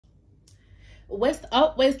What's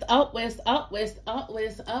up, what's up, what's up, what's up,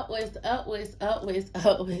 what's up, what's up, what's up, what's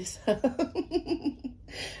up, what's up?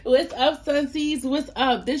 What's up, Sunseeds? What's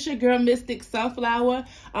up? This your girl, Mystic Sunflower.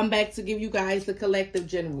 I'm back to give you guys the collective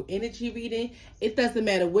general energy reading. It doesn't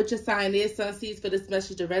matter what your sign is, Sunseeds, for this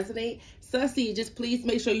message to resonate. Sunseeds, just please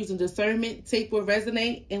make sure you're using discernment. Take what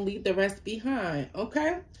resonate and leave the rest behind,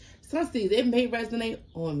 okay? Sunseeds, it may resonate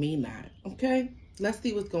or may not, okay? Let's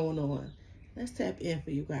see what's going on. Let's tap in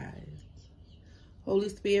for you guys. Holy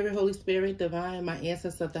Spirit, divine, my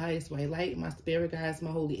ancestors of the highest white light, my spirit guides,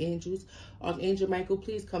 my holy angels, Archangel Michael,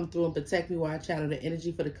 please come through and protect me while I channel the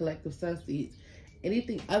energy for the collective sunseeds.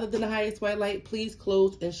 Anything other than the highest white light, please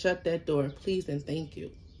close and shut that door. Please and thank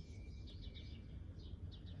you.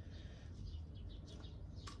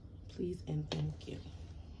 Please and thank you.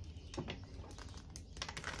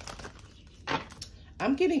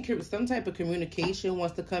 I'm getting some type of communication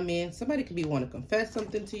wants to come in. Somebody could be want to confess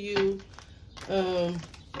something to you. Somebody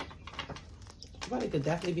could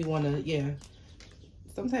definitely be want to, yeah,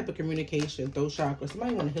 some type of communication, throat chakra.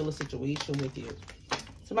 Somebody want to heal a situation with you.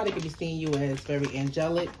 Somebody could be seeing you as very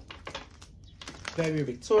angelic, very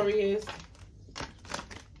victorious.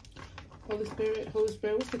 Holy Spirit, what's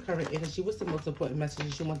the current energy? What's the most important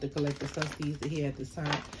messages you want the collective sunseeds to hear at this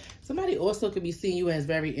time? Somebody also could be seeing you as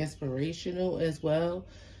very inspirational as well.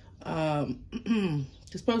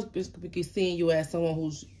 This person could be seeing you as someone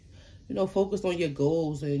who's, you know, focused on your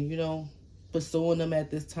goals and, you know, pursuing them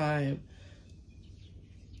at this time.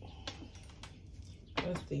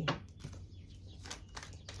 Let's see.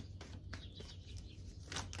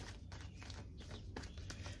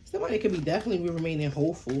 Somebody could be definitely remaining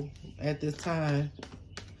hopeful at this time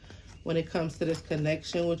when it comes to this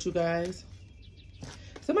connection with you guys.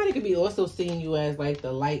 Somebody could be also seeing you as like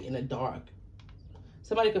the light in the dark.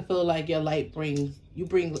 Somebody could feel like your light bring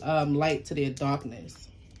light to their darkness.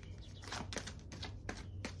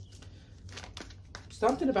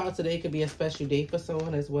 Something about today could be a special day for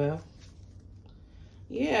someone as well.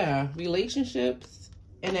 Yeah, relationships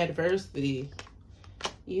and adversity.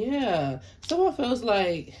 Yeah, someone feels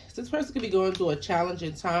like this person could be going through a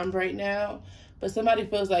challenging time right now, but somebody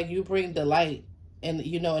feels like you bring the light and,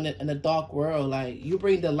 you know, in a dark world, like you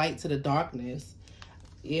bring the light to the darkness.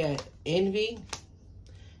 Yeah, envy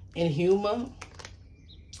and humor.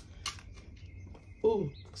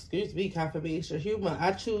 Ooh, excuse me, confirmation. Humor.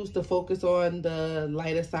 I choose to focus on the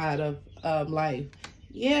lighter side of life.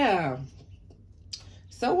 Yeah.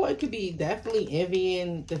 Someone could be definitely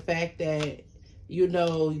envying the fact that, you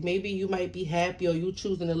know, maybe you might be happy or you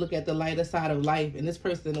choosing to look at the lighter side of life. And this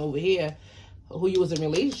person over here, who you was in a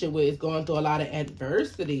relationship with, is going through a lot of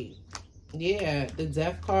adversity. Yeah, the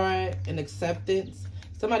death card and acceptance.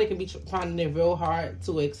 Somebody can be finding it real hard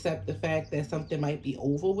to accept the fact that something might be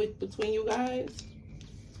over with between you guys.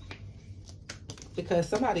 Because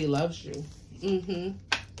somebody loves you.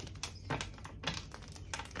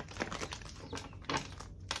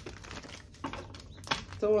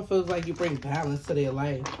 Someone feels like you bring balance to their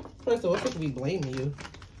life. First of all, supposed to be blaming you.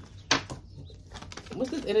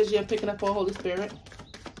 What's this energy I'm picking up on, Holy Spirit?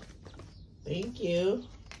 Thank you.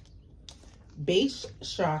 Base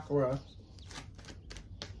chakra.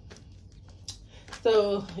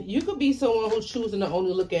 So you could be someone who's choosing to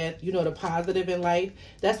only look at, you know, the positive in life.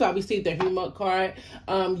 That's why we see the humor card.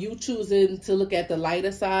 You choosing to look at the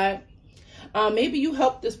lighter side. Maybe you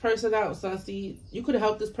helped this person out, Sunseed. You could have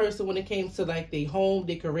helped this person when it came to like their home,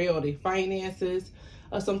 their career, or their finances,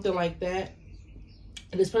 or something like that.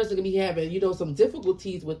 And this person could be having, you know, some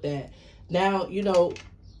difficulties with that. Now, you know,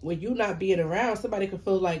 when you not being around, somebody could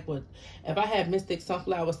feel like, well, if I have Mystic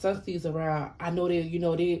Sunflower Sunseeds around, I know they, you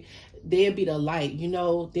know, they'll be the light, you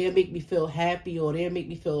know, they'll make me feel happy, or they'll make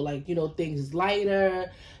me feel like, you know, things is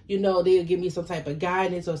lighter, you know, they'll give me some type of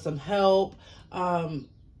guidance or some help.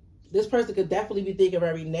 This person could definitely be thinking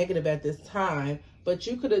very negative at this time, but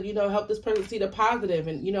you could have, you know, helped this person see the positive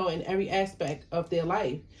and, you know, in every aspect of their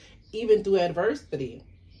life, even through adversity.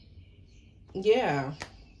 Yeah.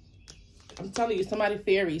 I'm telling you,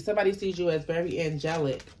 somebody sees you as very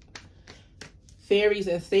angelic. Fairies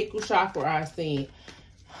and sacral chakra are seen.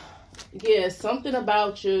 Yeah, something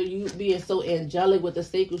about you being so angelic with the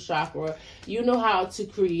sacral chakra. You know how to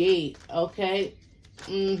create, okay?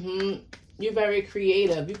 You're very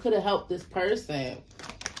creative. You could have helped this person.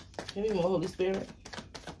 Give me more, Holy Spirit.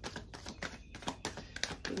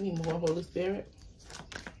 Give me more, Holy Spirit.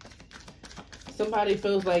 Somebody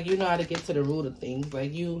feels like you know how to get to the root of things.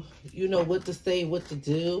 Like you know what to say, what to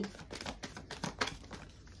do.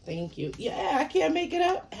 Thank you. Yeah, I can't make it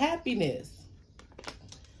up. Happiness.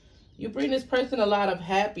 You bring this person a lot of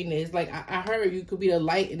happiness. Like I heard you could be the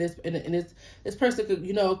light in this, and this person could,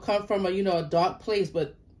 you know, come from a, you know, a dark place,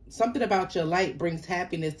 but something about your light brings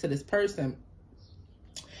happiness to this person.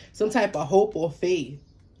 Some type of hope or faith.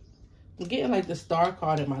 I'm getting like the star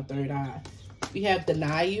card in my third eye. We have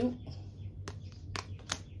deny you.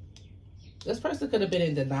 This person could have been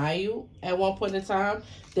in denial at one point in time.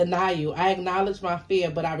 Deny you. I acknowledge my fear,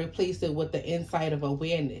 but I replace it with the insight of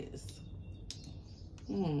awareness.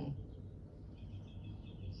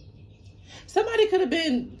 Somebody could have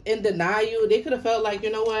been in denial. They could have felt like,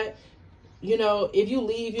 you know what? You know, if you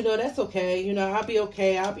leave, you know, that's okay. You know, I'll be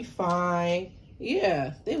okay. I'll be fine.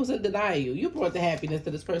 Yeah, they was in denial. You brought the happiness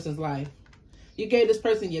to this person's life. You gave this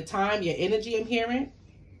person your time, your energy, I'm hearing.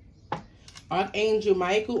 Archangel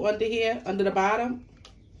Michael under here, under the bottom.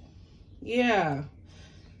 Yeah.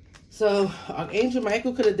 So, Archangel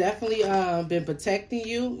Michael could have definitely been protecting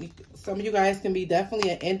you. Some of you guys can be definitely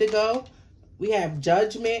an indigo. We have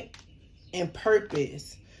judgment and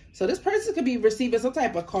purpose. So, this person could be receiving some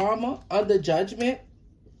type of karma under judgment.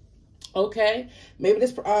 Okay. Maybe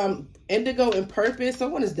this indigo and purpose.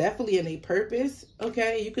 Someone is definitely in a purpose.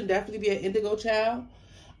 Okay. You can definitely be an indigo child.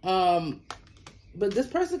 But this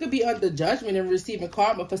person could be under judgment and receiving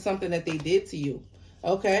karma for something that they did to you.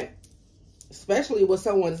 Okay. Especially when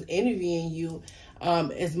someone's envying you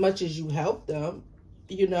as much as you help them.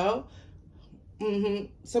 You know.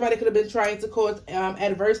 Somebody could have been trying to cause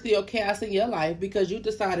adversity or chaos in your life because you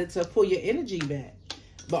decided to pull your energy back.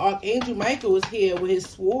 But Archangel Michael is here with his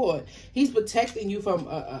sword. He's protecting you from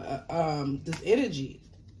this energy.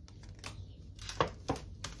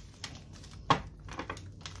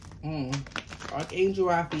 Archangel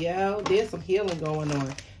Raphael, there's some healing going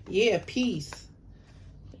on. Yeah, peace.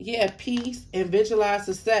 Yeah, peace and visualize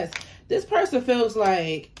success. This person feels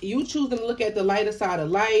like you choosing to look at the lighter side of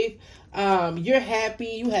life. You're happy,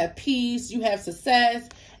 you have peace, you have success.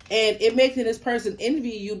 And it makes this person envy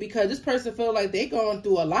you because this person feels like they're going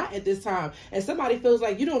through a lot at this time. And somebody feels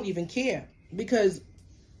like you don't even care because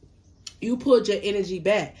you pulled your energy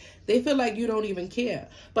back. They feel like you don't even care.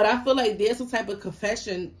 But I feel like there's some type of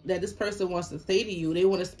confession that this person wants to say to you. They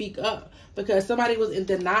want to speak up because somebody was in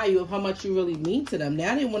denial of how much you really mean to them.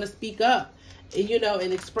 Now they want to speak up and, you know,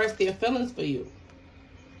 and express their feelings for you.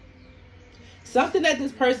 Something that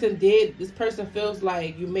this person did, this person feels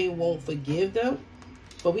like you may won't forgive them.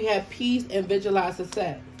 But we have peace and visualize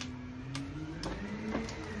success.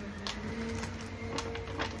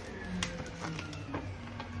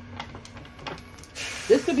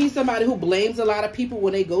 This could be somebody who blames a lot of people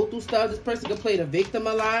when they go through stuff. This person could play the victim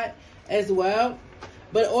a lot as well.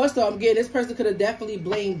 But also, I'm getting this person could have definitely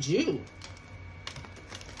blamed you.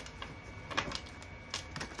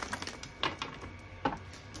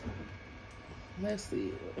 Let's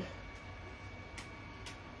see.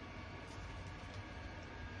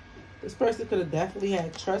 This person could have definitely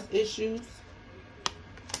had trust issues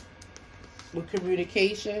with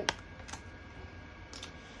communication.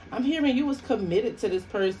 I'm hearing you was committed to this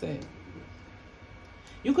person.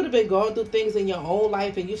 You could have been going through things in your own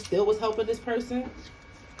life and you still was helping this person.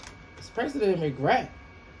 This person didn't regret.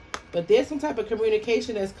 But there's some type of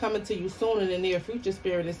communication that's coming to you soon in the near future,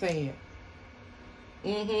 Spirit is saying.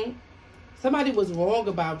 Somebody was wrong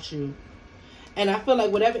about you. And I feel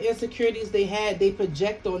like whatever insecurities they had, they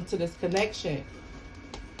project onto this connection.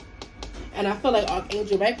 And I feel like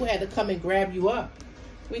Archangel Michael had to come and grab you up.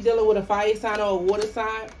 We dealing with a fire sign or a water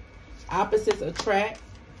sign. Opposites attract.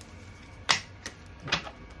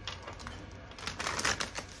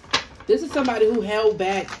 This is somebody who held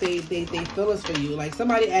back they feelings for you. Like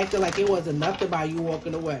somebody acted like it wasn't nothing by you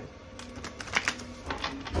walking away.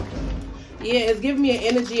 Yeah, it's giving me an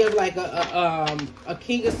energy of like a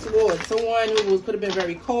king of swords. Someone who could have been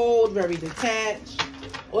very cold, very detached.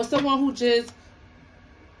 Or someone who just,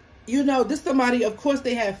 you know, this somebody, of course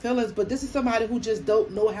they have feelings, but this is somebody who just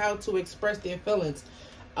don't know how to express their feelings.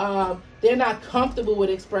 They're not comfortable with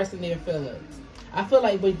expressing their feelings. I feel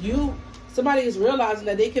like, but somebody is realizing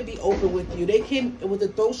that they can be open with you. They can, with the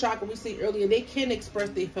throat chakra we see earlier, they can express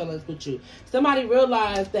their feelings with you. Somebody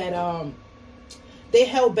realized that, they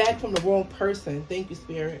held back from the wrong person. Thank you,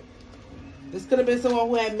 Spirit. This could have been someone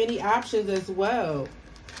who had many options as well.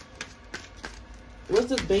 What's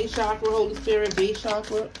this base chakra, Holy Spirit? Base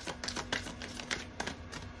chakra.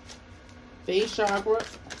 Base chakra.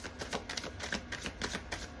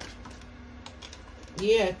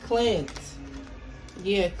 Yeah, cleanse.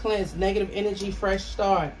 Yeah, cleanse. Negative energy, fresh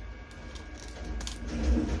start.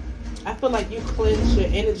 I feel like you cleanse your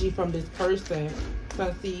energy from this person.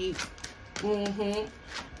 Sunseed.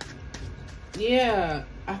 Yeah,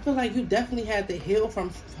 I feel like you definitely had to heal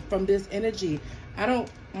from this energy.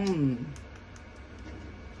 I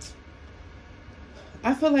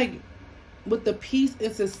feel like with the peace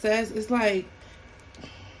and success, it's like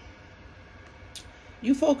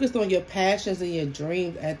you focused on your passions and your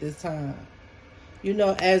dreams at this time.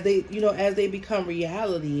 As they become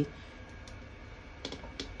reality,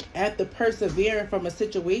 after persevering from a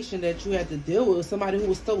situation that you had to deal with somebody who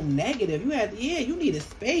was so negative, you needed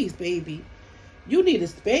space, baby. You needed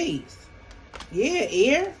space. Yeah,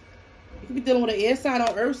 air. You could be dealing with an air sign or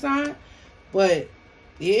earth sign, but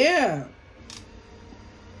yeah.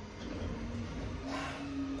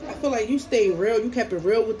 I feel like you stayed real. You kept it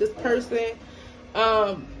real with this person.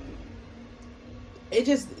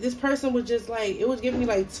 This person was just like, it was giving me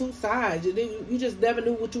like two sides. You just never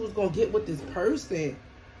knew what you was going to get with this person.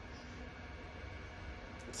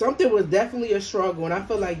 Something was definitely a struggle, and I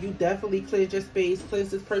feel like you definitely cleared your space,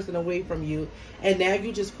 cleansed this person away from you, and now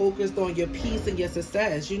you just focused on your peace and your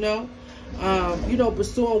success, pursuing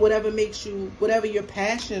whatever you're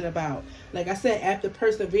passionate about. Like I said, after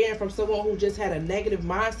persevering from someone who just had a negative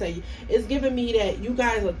mindset, it's giving me that you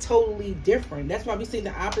guys are totally different. That's why we see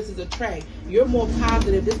the opposites attract. You're more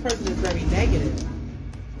positive. This person is very negative.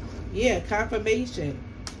 Yeah, confirmation.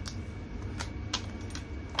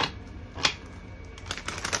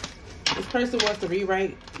 This person wants to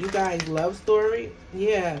rewrite you guys' love story.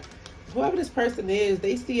 Yeah. Whoever this person is,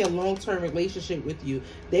 they see a long-term relationship with you.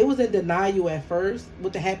 They was in denial at first.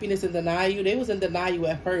 With the happiness and denial, they was in denial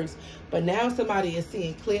at first. But now somebody is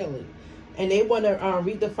seeing clearly. And they want to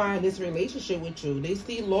redefine this relationship with you. They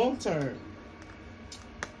see long-term.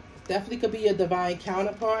 Definitely could be a divine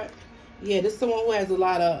counterpart. Yeah, this is someone who has a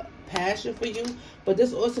lot of passion for you. But this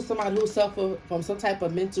is also somebody who suffers from some type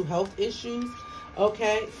of mental health issues.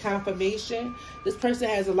 Okay, confirmation. This person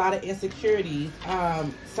has a lot of insecurities.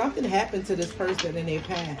 Something happened to this person in their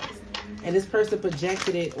past, and this person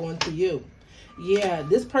projected it onto you. Yeah,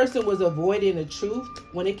 this person was avoiding the truth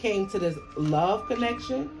when it came to this love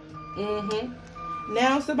connection.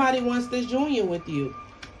 Now somebody wants this union with you.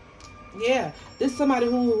 Yeah, this is somebody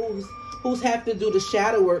who's have to do the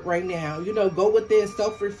shadow work right now. Go within,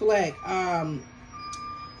 self-reflect.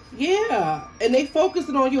 Yeah, and they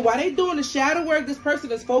focusing on you. While they doing the shadow work, this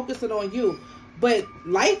person is focusing on you. But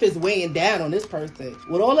life is weighing down on this person.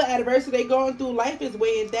 With all the adversity they going through, life is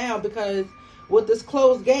weighing down because with this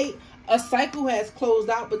closed gate, a cycle has closed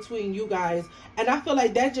out between you guys. And I feel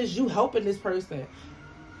like that's just you helping this person.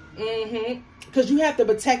 Because you have to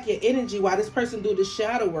protect your energy while this person do the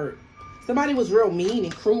shadow work. Somebody was real mean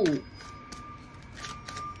and cruel.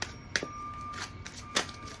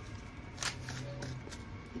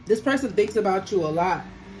 This person thinks about you a lot.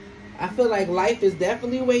 I feel like life is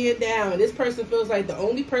definitely weighing down. And this person feels like the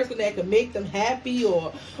only person that can make them happy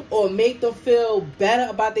or make them feel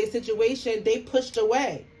better about their situation, they pushed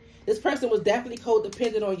away. This person was definitely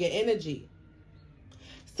codependent on your energy.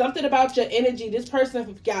 Something about your energy, this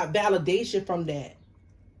person got validation from that.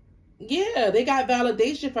 Yeah, they got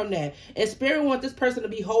validation from that. And Spirit wants this person to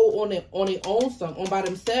be whole on their own, by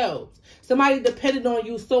themselves. Somebody depended on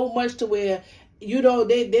you so much to where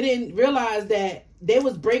they didn't realize that they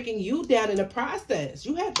was breaking you down in the process.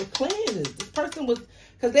 You had to cleanse it. This person was,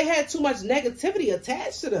 because they had too much negativity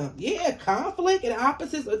attached to them. Yeah, conflict and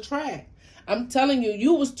opposites attract. I'm telling you,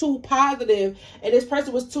 you was too positive and this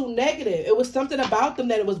person was too negative. It was something about them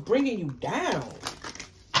that it was bringing you down.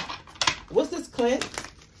 What's this, Clint?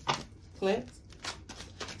 Clint?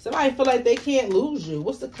 Somebody feel like they can't lose you.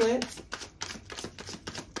 What's the Clint?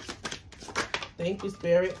 Thank you,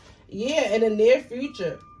 Spirit. Yeah, in the near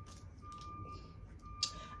future.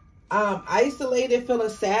 Isolated, feeling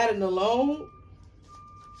sad and alone.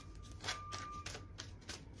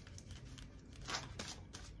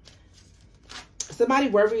 Somebody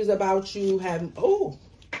worries about you having, well,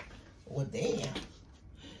 damn.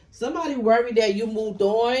 Somebody worried that you moved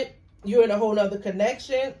on. You're in a whole nother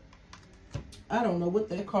connection. I don't know what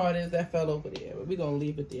that card is that fell over there, but we're going to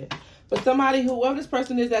leave it there. But somebody, whoever this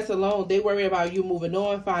person is that's alone, they worry about you moving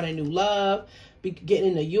on, finding new love,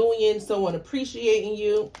 getting in a union, someone appreciating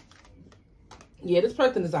you. Yeah, this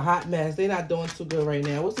person is a hot mess. They're not doing too good right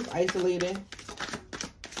now. What's this, isolating?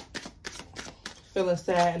 Feeling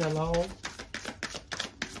sad and alone.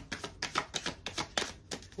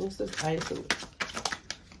 What's this, isolating?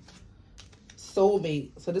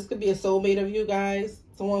 Soulmate. So this could be a soulmate of you guys.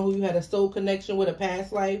 Someone who you had a soul connection with, a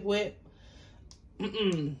past life with.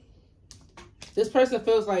 This person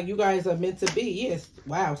feels like you guys are meant to be. Yes.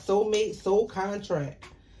 Wow. Soulmate, soul contract.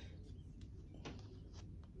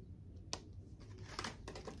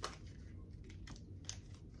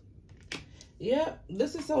 Yeah,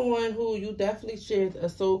 this is someone who you definitely shared a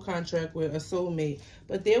soul contract with, a soulmate.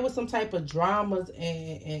 But there was some type of dramas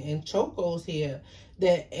and chocos here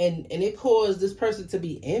that and it caused this person to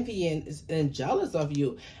be envying and jealous of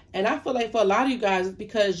you. And I feel like for a lot of you guys, it's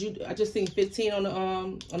because I just seen 15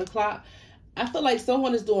 on the clock. I feel like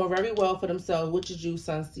someone is doing very well for themselves, which is you,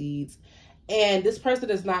 sun seeds. And this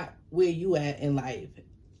person is not where you at in life.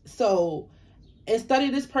 So instead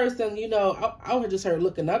of this person, you know, I would just heard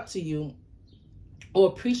looking up to you or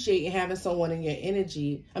appreciating having someone in your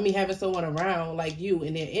energy. I mean, having someone around like you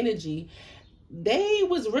in their energy. They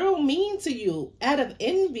was real mean to you out of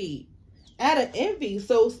envy. Out of envy.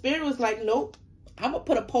 So Spirit was like, nope, I'm going to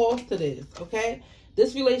put a pause to this, okay?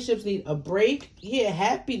 This relationships need a break. Yeah,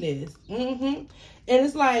 happiness. And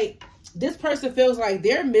it's like, this person feels like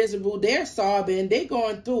they're miserable. They're sobbing. They're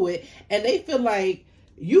going through it. And they feel like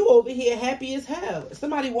you over here happy as hell.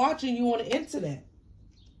 Somebody watching you on the internet.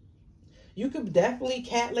 You could definitely,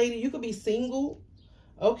 cat lady, you could be single.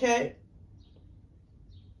 Okay.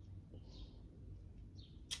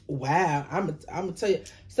 Wow. I'm gonna tell you.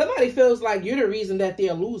 Somebody feels like you're the reason that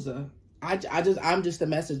they're a loser. I'm just a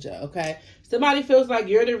messenger, okay? Somebody feels like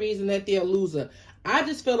you're the reason that they're a loser. I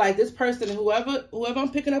just feel like this person, whoever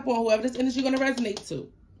I'm picking up on, whoever this energy going to resonate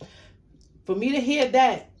to, for me to hear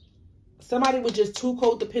that, somebody was just too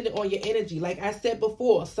codependent on your energy. Like I said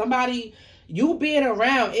before, somebody, you being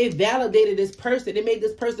around, it validated this person. It made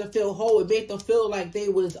this person feel whole. It made them feel like they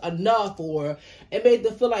was enough, or it made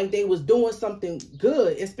them feel like they was doing something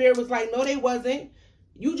good. And Spirit was like, no, they wasn't.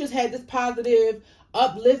 You just had this positive,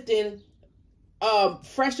 uplifting,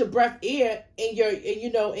 fresher breath air in your,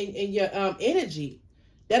 in your energy.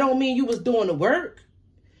 That don't mean you was doing the work.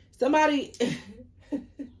 Somebody,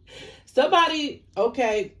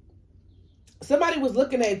 okay. Somebody was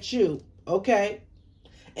looking at you, okay,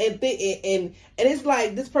 and it's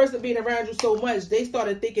like this person being around you so much, they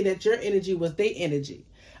started thinking that your energy was their energy.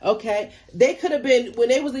 Okay, they could have been, when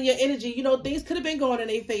they was in your energy, you know, things could have been going in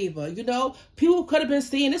their favor. You know, people could have been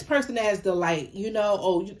seeing this person as the light. You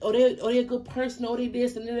know, they're a good person. Oh, they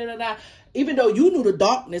this and da. Even though you knew the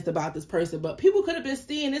darkness about this person, but people could have been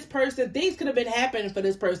seeing this person. Things could have been happening for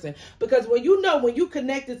this person, because when you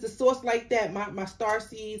connected to source like that, my star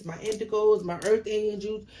seeds, my indigos, my earth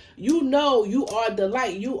angels, you know, you are the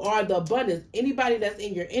light. You are the abundance. Anybody that's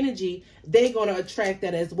in your energy, they're gonna attract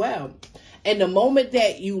that as well. And the moment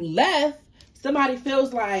that you left, somebody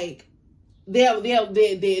feels like they're a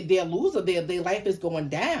loser. Their life is going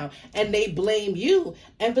down, and they blame you.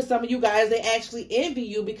 And for some of you guys, they actually envy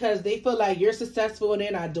you because they feel like you're successful and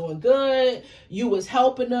they're not doing good. You was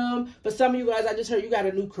helping them. For some of you guys, I just heard you got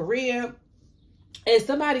a new career. And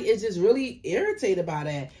somebody is just really irritated by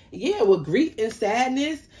that. Yeah, with grief and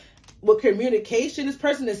sadness. With communication, this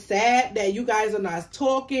person is sad that you guys are not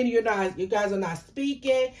talking, you guys are not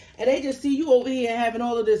speaking, and they just see you over here having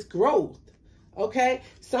all of this growth. Okay,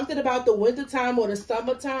 something about the wintertime or the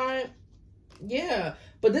summertime. Yeah,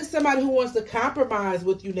 but this is somebody who wants to compromise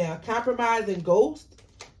with you now. Compromise and ghost.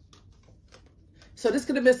 So this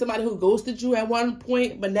could have been somebody who ghosted you at one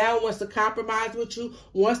point, but now wants to compromise with you,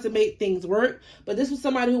 wants to make things work. But this was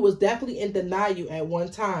somebody who was definitely in denial at one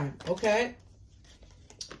time. Okay.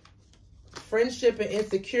 Friendship and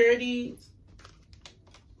insecurities.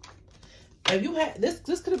 If you had this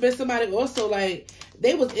could have been somebody also, like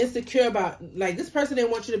they was insecure about, like this person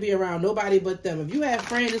didn't want you to be around nobody but them. If you had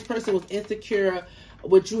friends, this person was insecure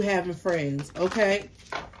with you having friends. Okay.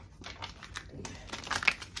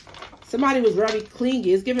 Somebody was very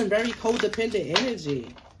clingy. It's giving very codependent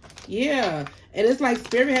energy. Yeah. And it's like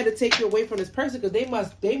Spirit had to take you away from this person because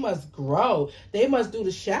they must grow. They must do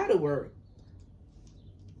the shadow work.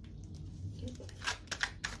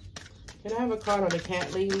 Can I have a card on the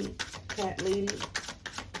cat lady? Cat lady.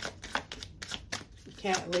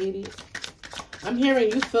 Cat lady. I'm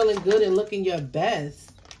hearing you feeling good and looking your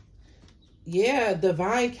best. Yeah,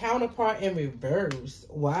 divine counterpart in reverse.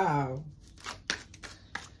 Wow.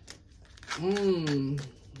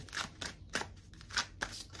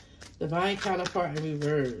 Divine counterpart in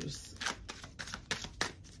reverse.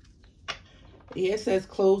 Yeah, it says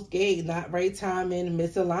closed gate, not right timing,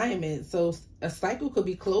 misalignment. So a cycle could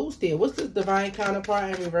be closed there. What's this divine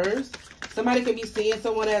counterpart in reverse? Somebody could be seeing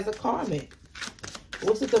someone as a karmic.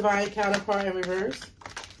 What's the divine counterpart in reverse?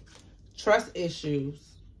 Trust issues.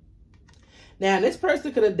 Now, this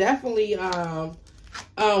person could have definitely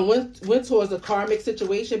went towards a karmic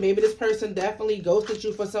situation. Maybe this person definitely ghosted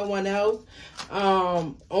you for someone else,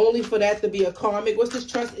 only for that to be a karmic. What's this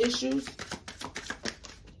trust issues?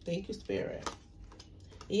 Thank you, Spirit.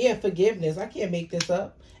 Yeah, forgiveness. I can't make this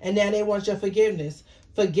up. And now they want your forgiveness.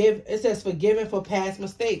 It says forgiven for past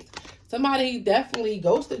mistakes. Somebody definitely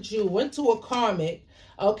ghosted you, went to a karmic,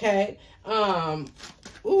 okay?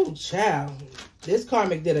 Ooh, child. This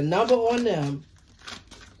karmic did a number on them.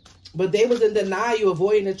 But they was in denial,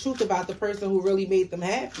 avoiding the truth about the person who really made them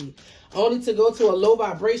happy. Only to go to a low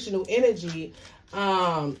vibrational energy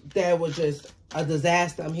that was just a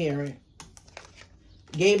disaster, I'm hearing.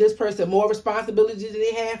 Gave this person more responsibilities than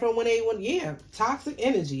they had from when they went, yeah, toxic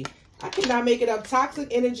energy. I cannot make it up. Toxic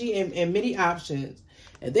energy and many options.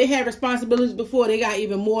 If they had responsibilities before, they got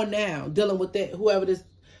even more now, dealing with that, whoever this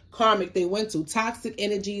karmic they went to. Toxic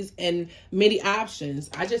energies and many options.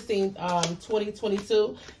 I just seen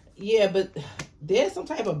 2022. Yeah, but there's some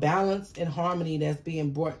type of balance and harmony that's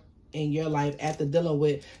being brought in your life after dealing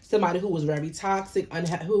with somebody who was very toxic,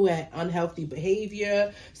 who had unhealthy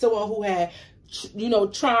behavior, someone who had, you know,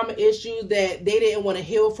 trauma issues that they didn't want to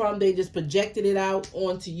heal from. They just projected it out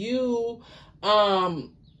onto you.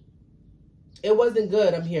 It wasn't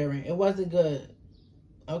good, I'm hearing. It wasn't good.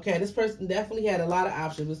 Okay, this person definitely had a lot of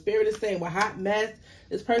options. The spirit is saying, well, hot mess.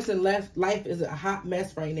 This person's life is a hot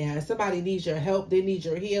mess right now. And somebody needs your help. They need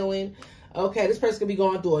your healing. Okay, this person could be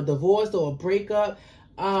going through a divorce or a breakup.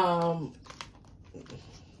 I'm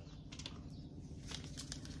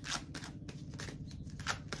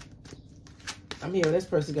hearing this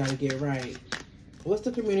person got to get right. What's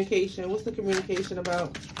the communication? What's the communication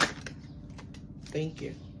about? Thank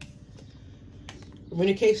you.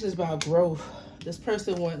 Communication is about growth. This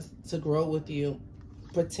person wants to grow with you,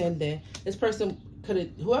 pretending. This person could have,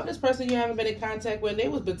 whoever this person you haven't been in contact with, they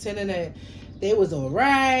was pretending that they was all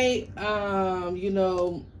right. You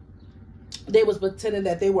know, they was pretending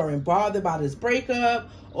that they weren't bothered about this breakup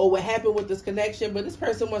or what happened with this connection. But this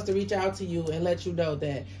person wants to reach out to you and let you know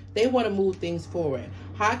that they want to move things forward.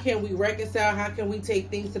 How can we reconcile? How can we take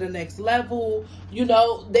things to the next level? You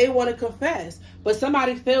know, they want to confess. But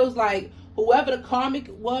somebody feels like whoever the karmic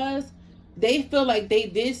was, they feel like they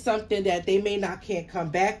did something that they can't come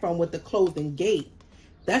back from with the closing gate.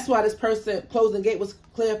 That's why this person closing gate was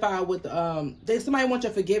clarified with somebody wants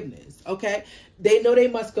your forgiveness. Okay, they know they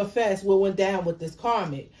must confess what went down with this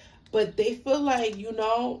karmic, but they feel like, you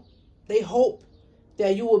know, they hope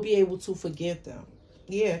that you will be able to forgive them.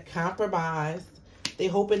 Yeah, compromise. They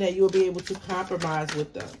hoping that you'll be able to compromise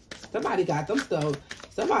with them. Somebody got them stuff.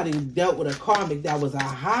 Somebody dealt with a karmic that was a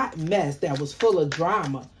hot mess, that was full of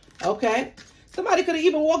drama. Okay? Somebody could have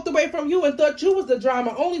even walked away from you and thought you was the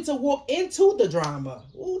drama, only to walk into the drama.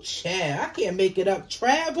 Ooh, Chad, I can't make it up.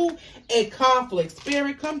 Travel and conflict.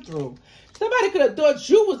 Spirit, come through. Somebody could have thought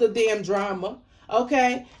you was the damn drama,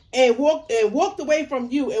 okay? And walked away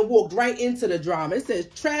from you and walked right into the drama. It says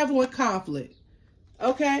travel and conflict.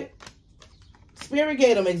 Okay? Spirit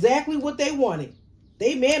gave them exactly what they wanted.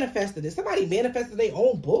 They manifested it. Somebody manifested their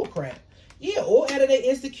own bullcrap. Yeah, or out of their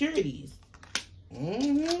insecurities.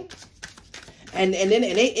 And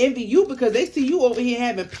they envy you because they see you over here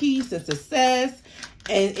having peace and success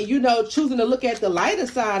and you know, choosing to look at the lighter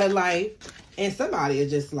side of life. And somebody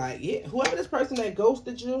is just like, yeah, whoever this person that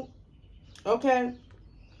ghosted you, okay,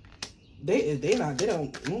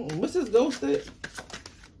 what's this ghosted?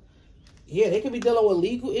 Yeah, they could be dealing with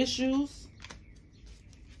legal issues.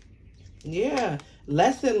 Yeah,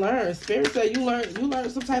 lesson learned. Spirit said you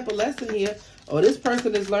learned some type of lesson here. Or this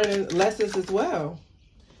person is learning lessons as well.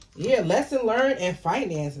 Yeah, lesson learned and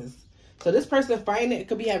finances. So this person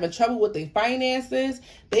could be having trouble with their finances.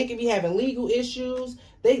 They could be having legal issues.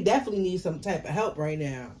 They definitely need some type of help right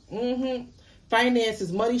now.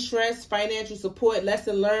 Finances, money stress, financial support,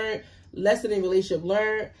 lesson learned, lesson in relationship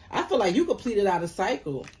learned. I feel like you completed out a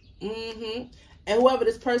cycle. And whoever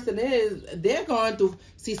this person is, they're going through,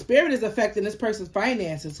 see, spirit is affecting this person's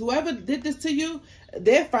finances. Whoever did this to you,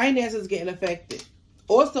 their finances getting affected.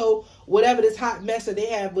 Also, whatever this hot mess that they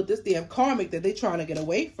have with this damn karmic that they're trying to get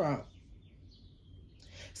away from.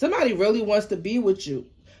 Somebody really wants to be with you,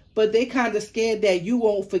 but they kind of scared that you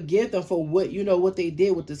won't forgive them for what, you know, what they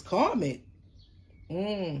did with this karmic.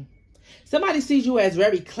 Somebody sees you as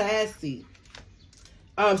very classy.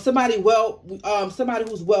 Somebody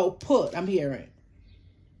who's well put, I'm hearing.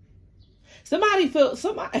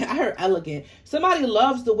 I heard elegant. Somebody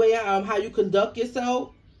loves the way how you conduct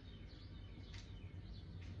yourself.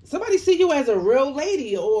 Somebody see you as a real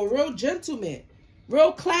lady or a real gentleman.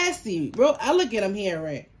 Real classy, real elegant, I'm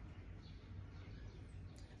hearing.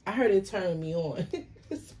 I heard it turn me on.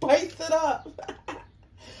 Spice it up.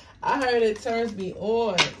 I heard it turns me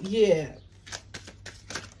on. Yeah.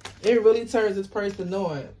 It really turns this person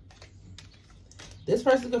on. This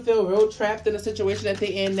person could feel real trapped in the situation that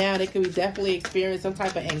they're in now. They could be definitely experience some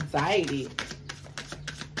type of anxiety.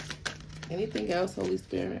 Anything else, Holy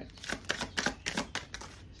Spirit?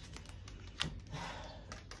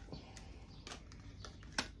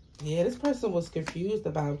 Yeah, this person was confused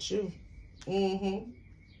about you.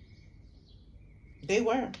 They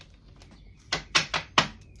were.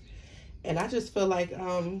 And I just feel like,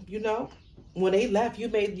 you know, when they left, you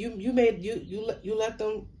let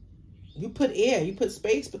them, you put air, you put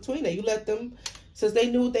space between it. You let them, since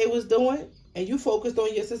they knew what they was doing, and you focused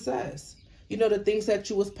on your success. You know, the things that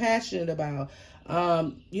you was passionate about.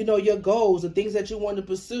 You know, your goals, the things that you want to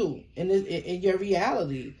pursue in your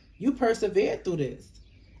reality. You persevered through this.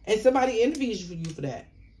 And somebody envies you for that.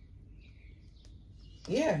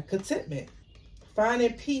 Yeah, contentment.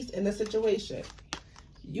 Finding peace in the situation.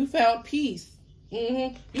 You found peace.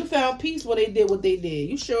 You found peace when they did what they did.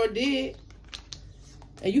 You sure did.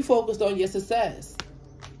 And you focused on your success.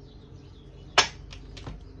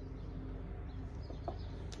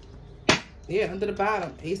 Yeah, under the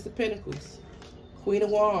bottom. Ace of Pentacles. Queen of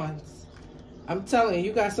Wands. I'm telling you,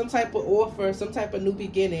 you got some type of offer, some type of new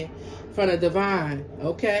beginning from the divine.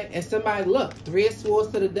 Okay? And somebody, look, 3 of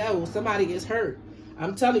Swords to the devil. Somebody gets hurt.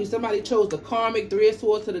 I'm telling you, somebody chose the karmic 3 of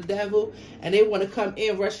Swords to the devil, and they want to come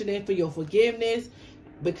in, rushing in for your forgiveness.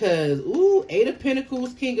 Because, ooh, 8 of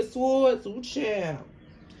Pentacles, King of Swords. Ooh, child.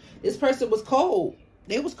 This person was cold.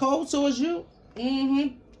 They was cold towards you.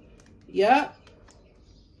 Yep.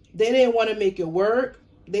 They didn't want to make it work.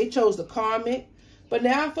 They chose the karmic. But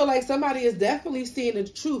now I feel like somebody is definitely seeing the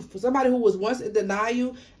truth. For somebody who was once in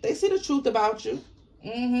denial, they see the truth about you.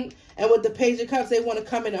 And with the Page of Cups, they want to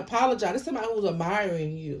come and apologize. It's somebody who's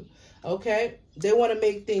admiring you. Okay? They want to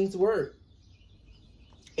make things work.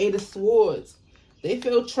 8 of Swords. They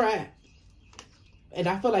feel trapped. And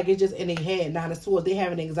I feel like it's just in their head. 9 of Swords. They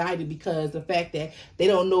have an anxiety because the fact that they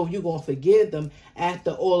don't know if you're going to forgive them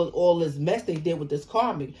after all this mess they did with this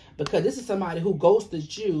karmic. Because this is somebody who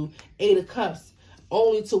ghosted you. 8 of Cups.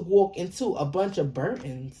 Only to walk into a bunch of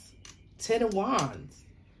burdens. 10 of Wands.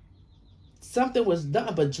 Something was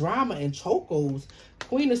done, but drama and chocos.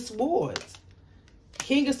 Queen of Swords.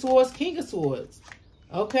 King of Swords, King of Swords.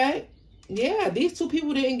 Okay? Yeah, these two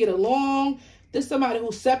people didn't get along. This somebody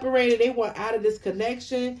who separated. They were out of this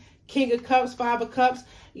connection. King of Cups, 5 of Cups.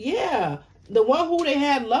 Yeah, the one who they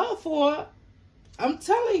had love for, I'm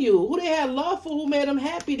telling you, who they had love for, who made them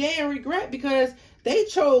happy, they didn't regret because they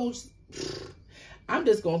chose, I'm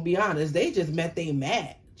just going to be honest, they just met their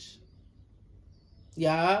match.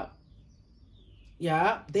 Yeah.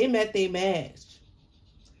 Yeah, they met their match.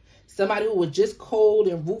 Somebody who was just cold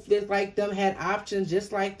and ruthless like them had options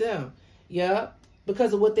just like them. Yeah,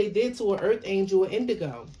 because of what they did to an Earth Angel or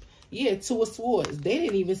Indigo. Yeah, 2 of Swords. They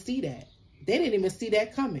didn't even see that. They didn't even see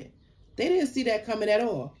that coming. They didn't see that coming at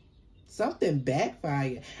all. Something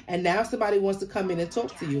backfired. And now somebody wants to come in and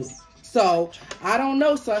talk to you. So, I don't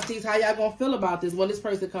know, Sussies, how y'all gonna feel about this when this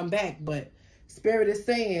person come back. But Spirit is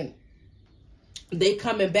saying they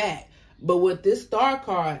coming back. But with this star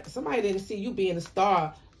card, somebody didn't see you being a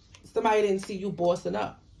star. Somebody didn't see you bossing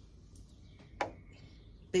up.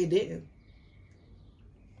 They didn't.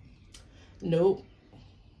 Nope.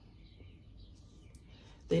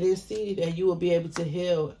 They didn't see that you would be able to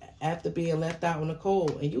heal after being left out in the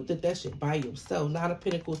cold. And you did that shit by yourself. 9 of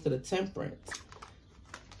Pentacles to the Temperance.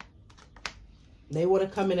 They want to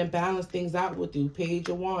come in and balance things out with you. Page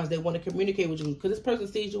of Wands. They want to communicate with you. Because this person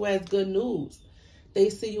sees you as good news. They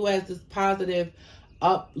see you as this positive,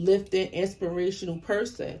 uplifting, inspirational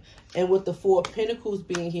person. And with the 4 of Pentacles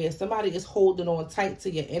being here, somebody is holding on tight to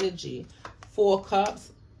your energy. 4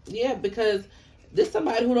 Cups. Yeah, because this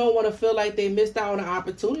somebody who don't want to feel like they missed out on an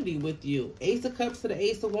opportunity with you. Ace of Cups to the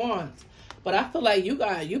Ace of Wands. But I feel like you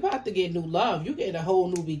about to get new love. You get a whole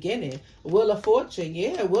new beginning. Wheel of Fortune.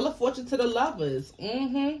 Yeah, Wheel of Fortune to the lovers.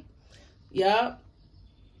 Yeah.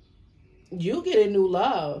 You get a new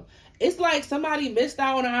love. It's like somebody missed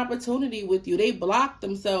out on an opportunity with you. They blocked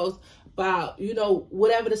themselves by, you know,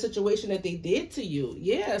 whatever the situation that they did to you.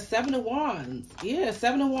 Yeah, 7 of Wands. Yeah,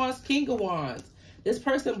 7 of Wands, King of Wands. This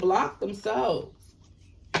person blocked themselves.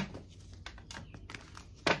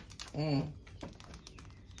 I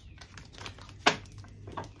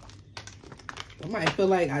might feel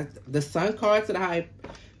like the Sun card to the High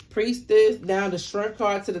Priestess, down the Strength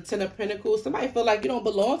card to the 10 of Pentacles. Somebody feel like you don't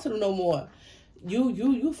belong to them no more.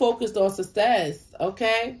 You focused on success,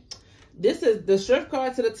 okay? This is the Strength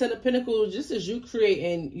card to the 10 of Pentacles. This is you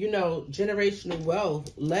creating, you know, generational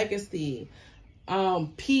wealth, legacy,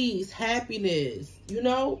 peace, happiness, you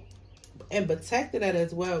know, and protecting that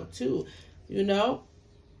as well too, you know.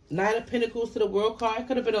 9 of Pentacles to the World card. It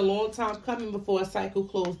could have been a long time coming before a cycle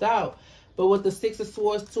closed out. But with the 6 of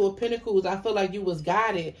Swords, 2 of Pentacles, I feel like you was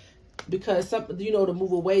guided because something, you know, to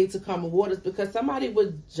move away to calmer waters because somebody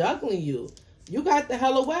was juggling you. You got the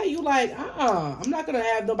hell away. You like, I'm not going to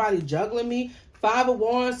have nobody juggling me. Five of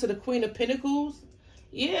Wands to the Queen of Pentacles.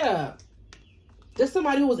 Yeah. There's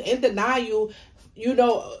somebody who was in denial, you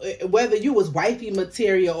know, whether you was wifey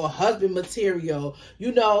material or husband material,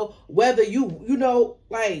 you know, whether you know,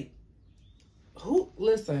 like,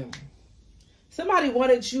 listen, somebody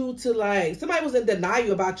wanted you to, like, somebody was in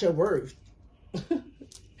denial about your worth.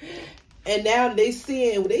 And now they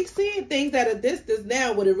seeing things at a distance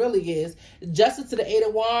now, what it really is. Justice to the Eight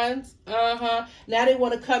of Wands. Now they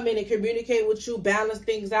want to come in and communicate with you, balance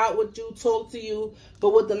things out with you, talk to you.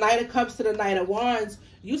 But with the Knight of Cups to the Knight of Wands,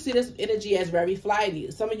 you see this energy as very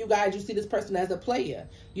flighty. Some of you guys, you see this person as a player.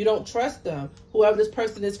 You don't trust them. Whoever this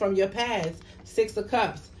person is from your past. Six of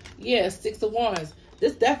Cups. Yeah, Six of Wands.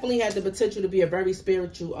 This definitely had the potential to be a very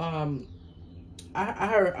spiritual, I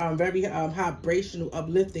heard very vibrational,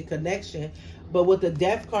 uplifting connection. But with the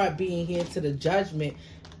Death card being here to the Judgment,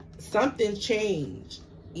 something changed.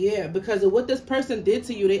 Yeah, because of what this person did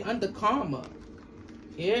to you, they under karma.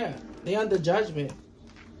 Yeah, they under judgment.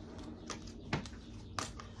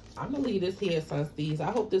 I'm going to leave this here, Sunstees.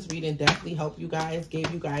 I hope this reading definitely helped you guys,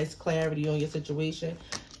 gave you guys clarity on your situation.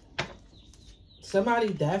 Somebody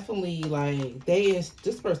definitely, like, this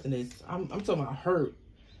person is, I'm talking about hurt.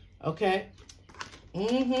 Okay?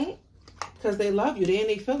 Because they love you. They in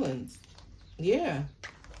their feelings. Yeah.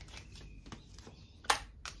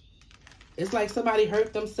 It's like somebody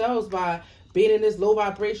hurt themselves by being in this low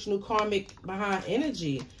vibrational karmic behind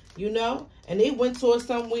energy, you know? And they went towards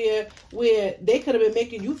somewhere where they could have been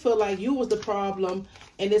making you feel like you was the problem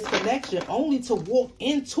in this connection, only to walk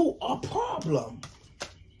into a problem.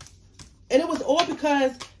 And it was all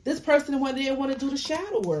because this person didn't want to do the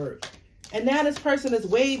shadow work. And now this person is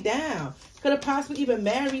weighed down. Could have possibly even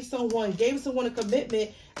married someone, gave someone a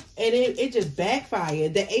commitment, and it just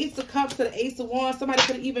backfired. The Ace of Cups to the Ace of Wands, somebody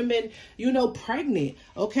could have even been, you know, pregnant,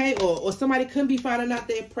 okay? Or somebody couldn't be finding out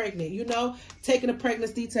they're pregnant, you know, taking a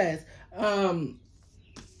pregnancy test. You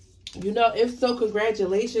know, if so,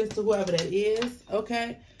 congratulations to whoever that is,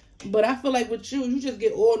 okay? But I feel like with you, you just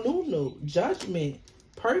get all new, judgment,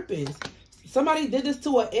 purpose. Somebody did this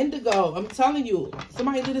to an indigo. I'm telling you,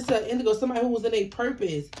 somebody did this to an indigo, somebody who was in a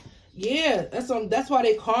purpose. Yeah, that's why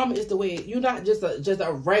they karma is the way. You're not just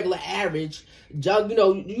a regular average jug. You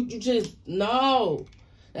know, you just no.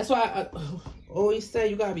 That's why I always say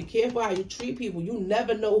you gotta be careful how you treat people. You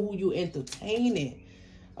never know who you entertaining.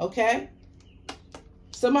 Okay.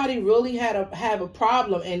 Somebody really have a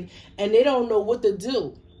problem and they don't know what to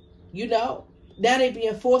do. You know. Now they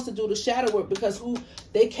being forced to do the shadow work because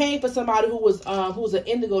they came for somebody who's an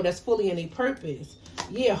indigo that's fully in a purpose.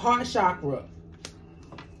 Yeah, heart chakra.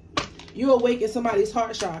 You awaken somebody's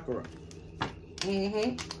heart chakra.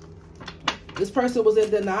 This person was in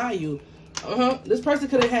denial. This person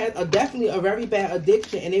could have had definitely a very bad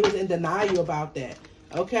addiction, and they was in denial about that.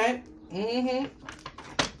 Okay.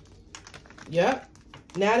 Yep.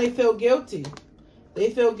 Now they feel guilty. They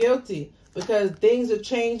feel guilty because things are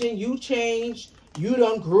changing. You changed. You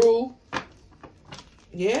done grew.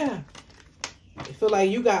 Yeah. They feel like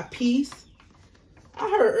you got peace. I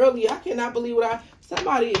heard earlier. I cannot believe what I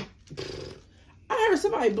heard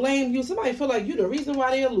somebody blame you. Somebody feel like you the reason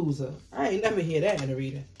why they a loser. I ain't never hear that in a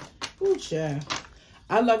reading. Ooh, child.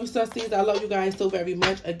 I love you, Sunstees. I love you guys so very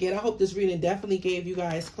much. Again, I hope this reading definitely gave you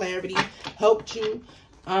guys clarity, helped you.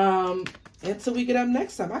 Until we get up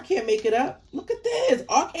next time. I can't make it up. Look at this.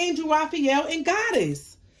 Archangel Raphael and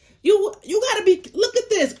Goddess. You gotta be, look at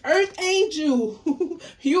this. Earth Angel.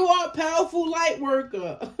 You are a powerful light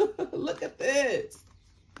worker. Look at this.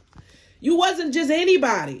 You wasn't just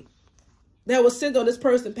anybody that was sent on this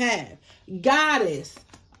person's path. Goddess,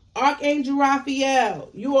 Archangel Raphael,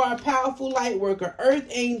 you are a powerful light worker. Earth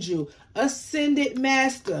Angel, Ascended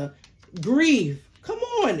Master, Grief. Come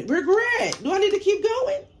on, regret. Do I need to keep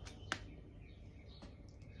going?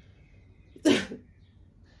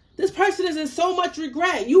 This person is in so much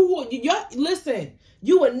regret. Listen,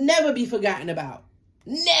 you will never be forgotten about.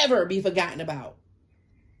 Never be forgotten about.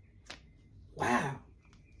 Wow.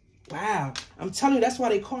 Wow. I'm telling you, that's why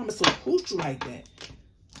they karma so crucial like that.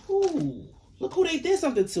 Ooh. Look who they did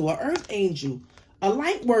something to. An earth angel. A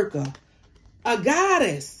light worker. A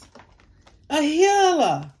goddess. A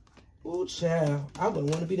healer. Ooh, child. I wouldn't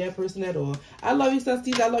want to be that person at all. I love you,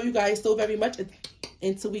 Sunseeds. I love you guys so very much.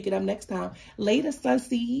 Until we get up next time. Later,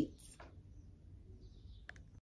 Sunseeds.